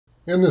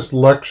In this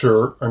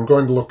lecture, I'm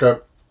going to look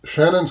at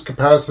Shannon's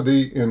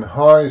capacity in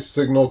high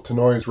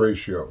signal-to-noise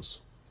ratios.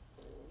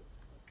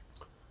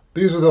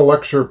 These are the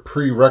lecture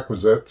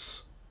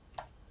prerequisites.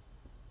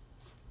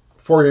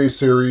 Fourier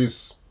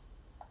Series,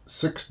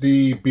 6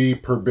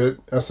 dB per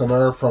bit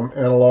SNR from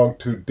analog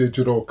to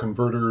digital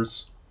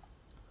converters,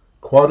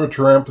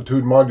 Quadrature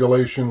amplitude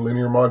modulation,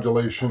 linear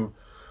modulation,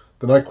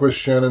 the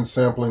Nyquist-Shannon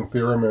Sampling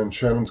Theorem, and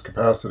Shannon's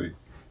capacity.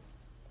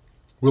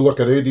 We'll look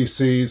at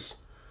ADCs,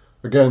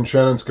 again,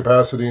 Shannon's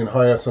capacity in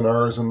high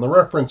SNRs, and the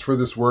reference for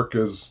this work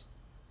is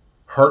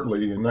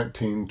Hartley in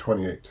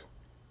 1928.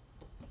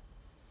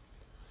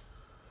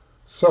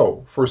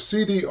 So, for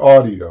CD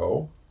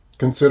audio,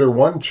 consider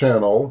one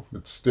channel,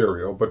 it's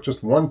stereo, but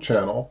just one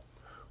channel.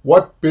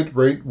 What bit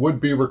rate would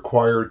be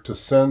required to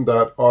send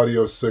that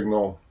audio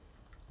signal?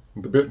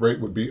 The bit rate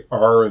would be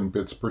R in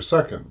bits per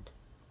second.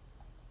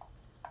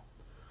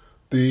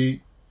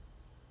 The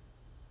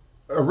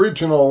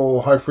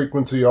original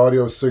high-frequency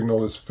audio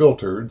signal is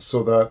filtered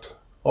so that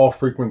all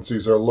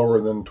frequencies are lower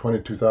than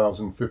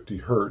 22,050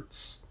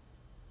 Hertz.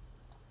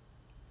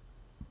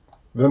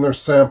 Then they're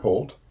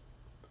sampled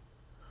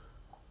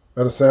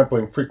at a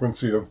sampling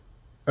frequency of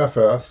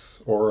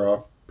Fs, or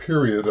a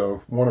period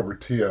of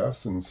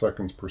 1/Ts in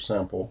seconds per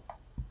sample.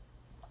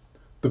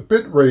 The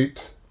bit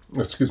rate,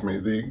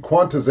 the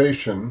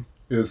quantization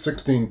is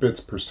 16 bits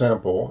per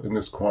sample in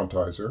this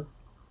quantizer.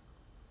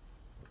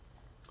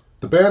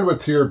 The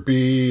bandwidth here,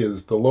 B,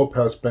 is the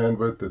low-pass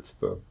bandwidth, it's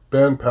the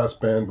band-pass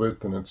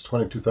bandwidth, and it's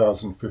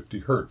 22,050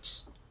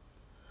 Hertz.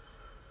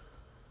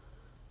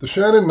 The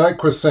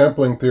Shannon-Nyquist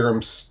sampling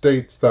theorem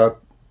states that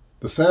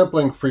the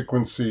sampling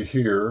frequency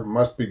here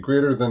must be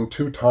greater than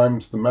 2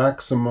 times the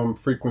maximum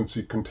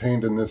frequency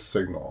contained in this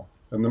signal.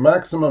 And the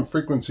maximum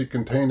frequency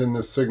contained in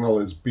this signal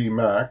is B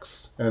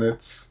max, and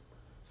it's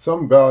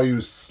some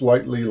value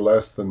slightly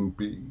less than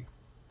B.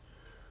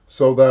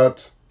 So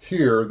that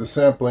here, the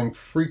sampling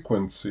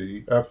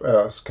frequency,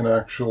 Fs, can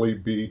actually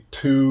be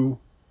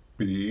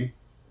 2B,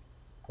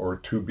 or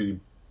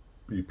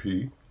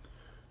 2BBP,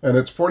 and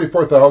it's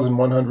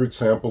 44,100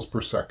 samples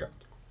per second.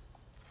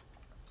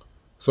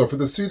 So for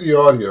the CD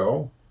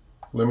audio,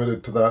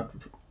 limited to that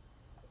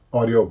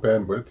audio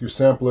bandwidth, you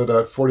sample it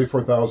at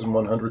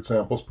 44,100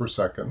 samples per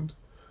second.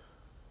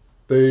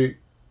 The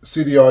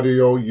CD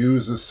audio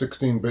uses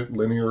 16-bit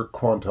linear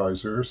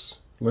quantizers,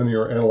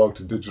 linear analog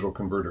to digital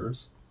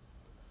converters.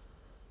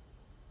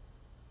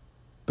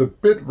 The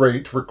bit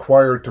rate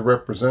required to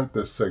represent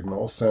this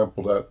signal,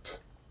 sampled at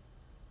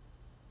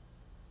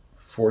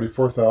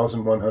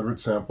 44,100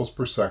 samples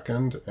per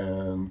second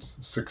and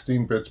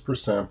 16 bits per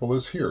sample,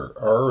 is here.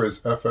 R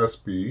is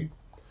FSB,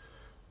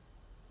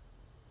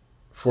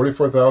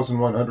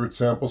 44,100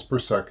 samples per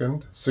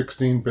second,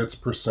 16 bits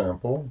per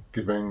sample,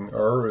 giving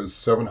R is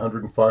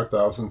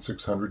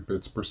 705,600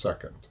 bits per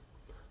second.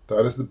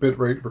 That is the bit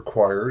rate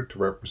required to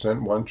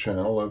represent one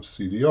channel of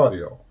CD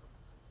audio,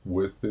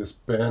 with this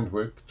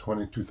bandwidth,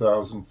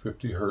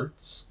 22,050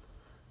 Hertz,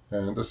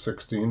 and a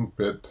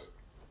 16-bit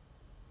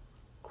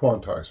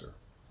quantizer.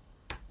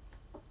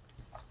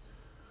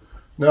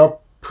 Now,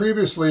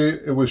 previously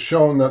it was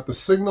shown that the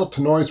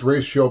signal-to-noise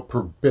ratio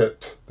per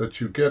bit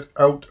that you get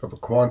out of a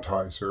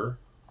quantizer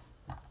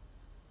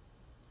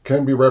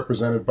can be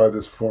represented by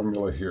this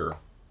formula here.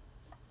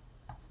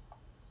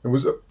 It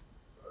was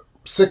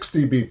 6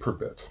 dB per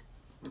bit.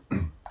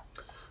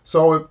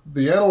 So if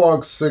the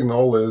analog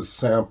signal is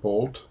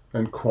sampled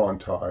and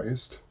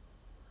quantized,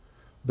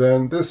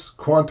 then this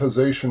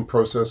quantization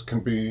process can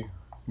be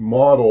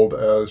modeled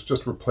as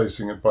just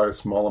replacing it by a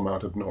small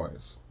amount of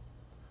noise.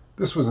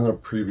 This was in a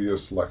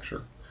previous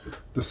lecture.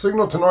 The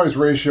signal-to-noise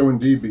ratio in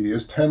dB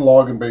is 10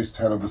 log in base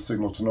 10 of the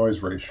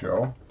signal-to-noise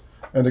ratio.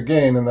 And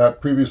again, in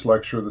that previous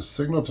lecture, the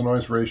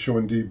signal-to-noise ratio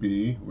in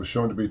dB was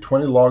shown to be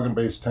 20 log in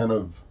base 10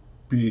 of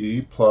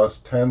B plus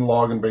 10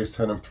 log in base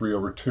 10 of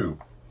 3/2.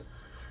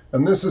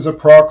 And this is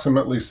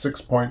approximately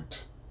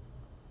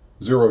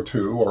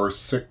 6.02, or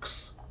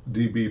 6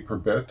 dB per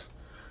bit.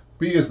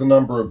 B is the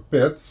number of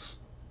bits.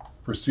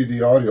 For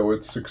CD audio,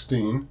 it's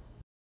 16.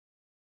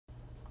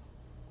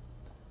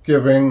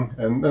 Giving,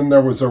 and then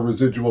there was a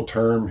residual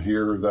term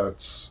here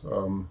that's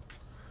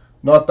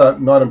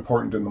not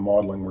important in the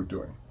modeling we're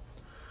doing.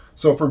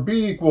 So for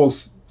B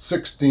equals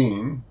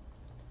 16,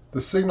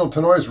 the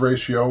signal-to-noise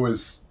ratio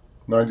is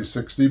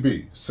 96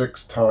 dB,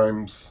 6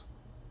 times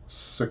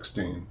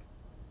 16.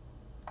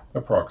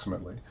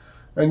 Approximately.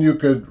 And you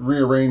could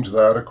rearrange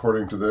that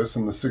according to this,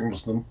 and the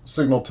the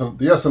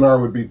SNR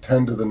would be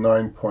 10 to the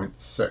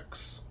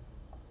 9.6.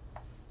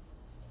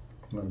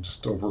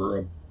 Just over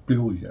a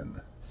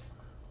billion,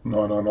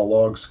 not on a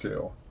log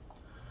scale.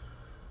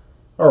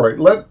 All right,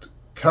 let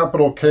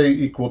capital K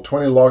equal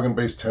 20 log in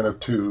base 10 of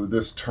 2,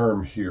 this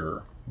term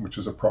here, which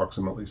is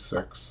approximately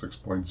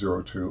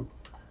 6.02.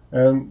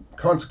 And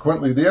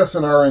consequently, the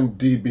SNR in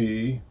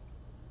dB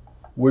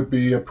would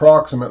be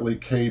approximately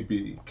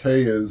KB.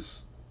 K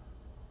is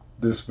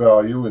this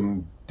value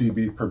in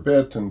dB per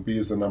bit, and B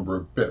is the number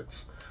of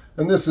bits.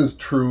 And this is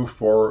true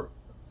for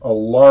a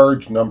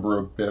large number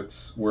of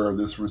bits where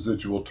this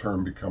residual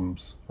term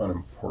becomes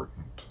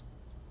unimportant.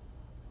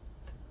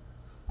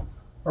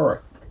 All right.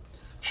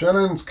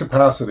 Shannon's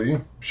capacity,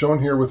 shown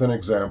here with an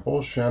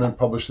example. Shannon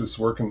published this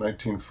work in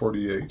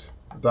 1948,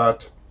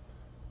 that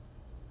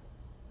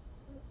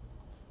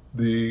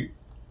the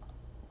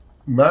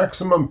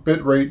maximum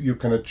bit rate you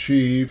can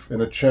achieve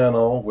in a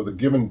channel with a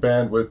given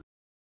bandwidth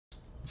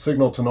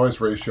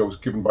signal-to-noise ratio is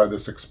given by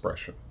this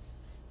expression.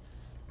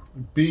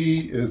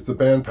 B is the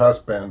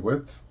bandpass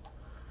bandwidth.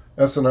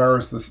 SNR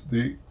is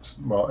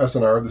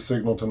SNR, the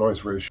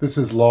signal-to-noise ratio. This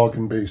is log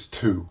in base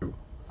 2.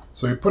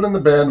 So you put in the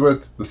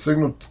bandwidth, the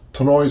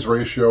signal-to-noise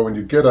ratio, and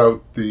you get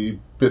out the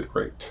bit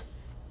rate.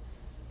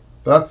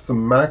 That's the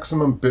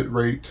maximum bit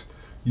rate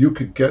you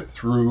could get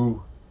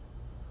through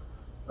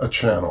a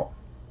channel.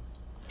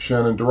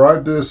 Shannon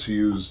derived this. He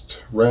used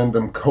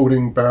random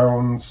coding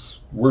bounds.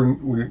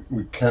 We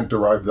can't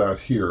derive that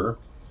here.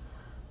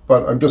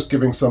 But I'm just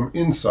giving some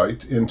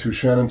insight into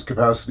Shannon's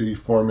capacity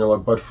formula,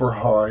 but for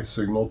high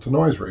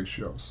signal-to-noise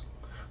ratios.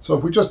 So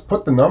if we just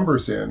put the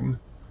numbers in,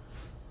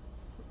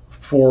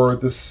 for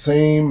the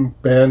same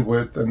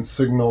bandwidth and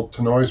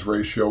signal-to-noise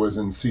ratio as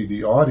in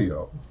CD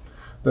audio,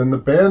 then the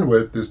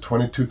bandwidth is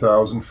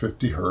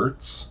 22,050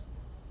 Hertz,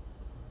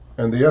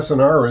 and the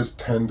SNR is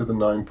 10 to the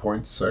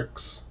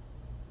 9.6.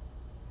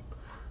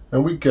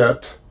 And we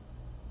get,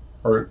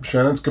 or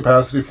Shannon's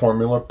capacity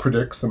formula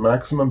predicts the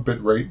maximum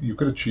bit rate you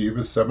could achieve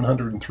is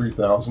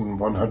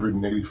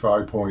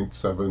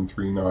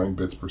 703,185.739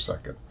 bits per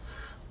second.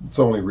 It's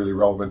only really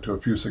relevant to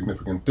a few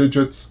significant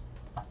digits,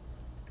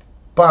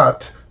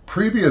 but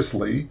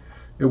previously,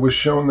 it was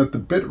shown that the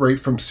bit rate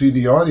from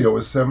CD audio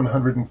is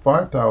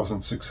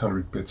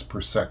 705,600 bits per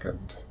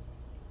second.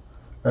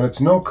 And it's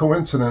no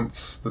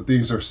coincidence that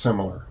these are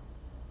similar.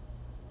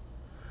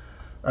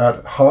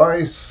 At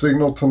high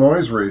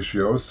signal-to-noise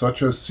ratios,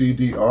 such as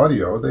CD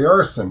audio, they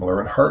are similar,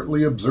 and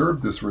Hartley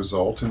observed this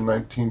result in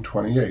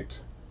 1928.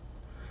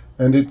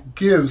 And it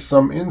gives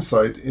some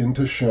insight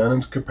into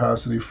Shannon's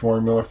capacity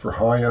formula for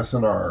high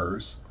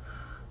SNRs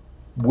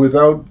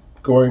without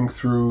going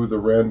through the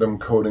random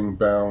coding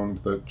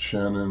bound that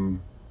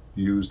Shannon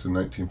used in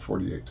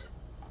 1948.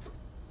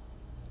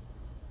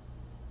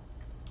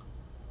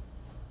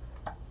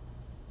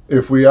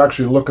 If we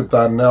actually look at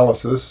that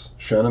analysis,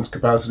 Shannon's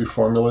capacity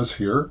formula is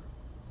here.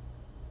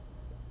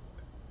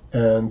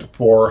 And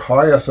for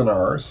high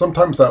SNRs,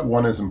 sometimes that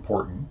one is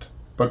important,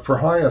 but for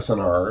high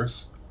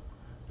SNRs,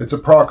 it's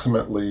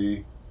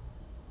approximately,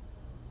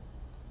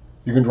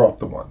 you can drop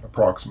the one,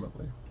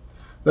 approximately.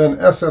 Then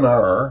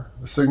SNR,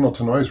 the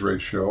signal-to-noise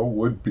ratio,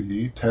 would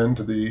be 10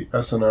 to the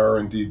SNR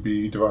in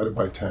dB divided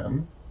by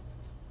 10,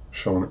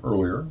 shown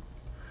earlier.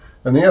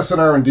 And the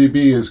SNR in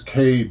dB is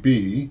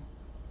KB.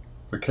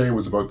 The K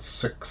was about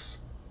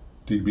 6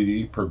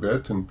 dB per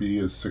bit, and B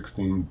is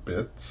 16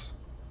 bits.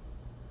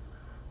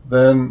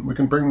 Then we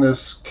can bring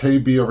this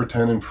KB over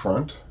 10 in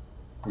front.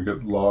 We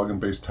get log in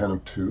base 10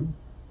 of 2.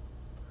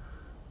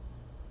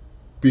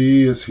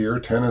 B is here,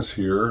 10 is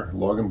here,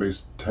 log in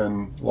base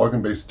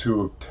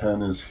 2 of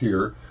 10 is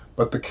here,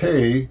 but the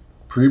K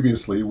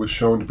previously was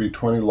shown to be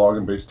 20 log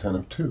in base 10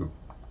 of 2.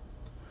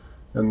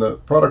 And the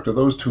product of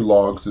those two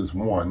logs is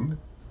 1.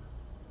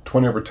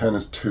 20 over 10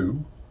 is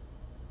 2.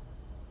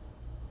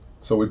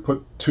 So we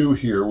put 2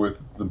 here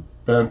with the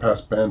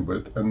bandpass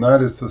bandwidth, and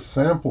that is the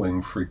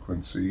sampling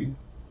frequency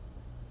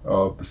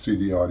of the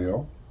CD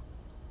audio.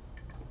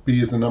 B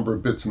is the number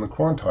of bits in the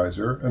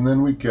quantizer, and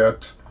then we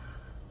get,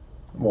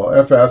 well,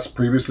 FS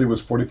previously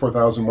was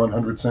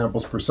 44,100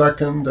 samples per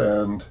second,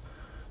 and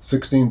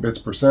 16 bits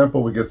per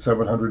sample, we get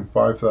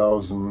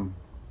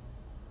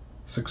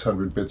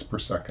 705,600 bits per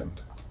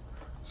second.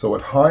 So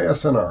at high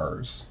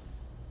SNRs,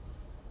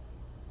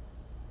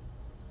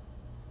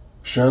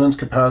 Shannon's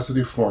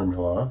capacity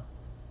formula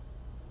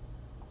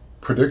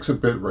predicts a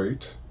bit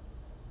rate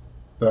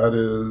that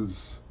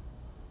is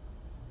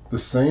the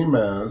same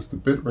as the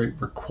bit rate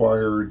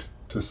required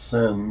to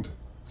send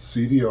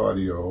CD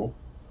audio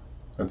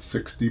at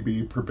 6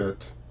 dB per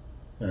bit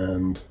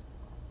and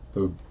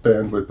the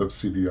bandwidth of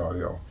CD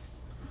audio.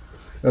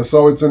 And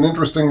so it's an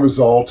interesting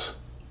result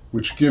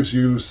which gives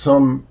you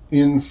some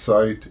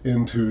insight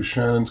into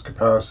Shannon's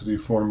capacity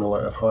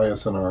formula at high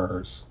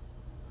SNRs,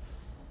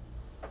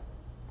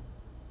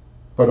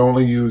 but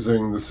only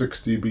using the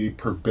 6 dB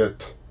per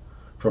bit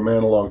from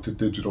analog to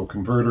digital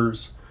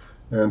converters,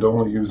 and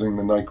only using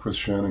the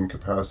Nyquist-Shannon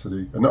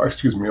capacity,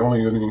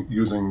 only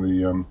using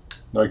the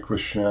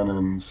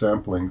Nyquist-Shannon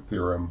sampling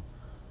theorem,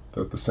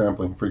 that the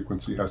sampling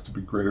frequency has to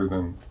be greater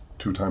than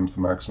 2 times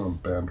the maximum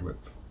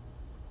bandwidth.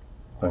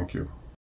 Thank you.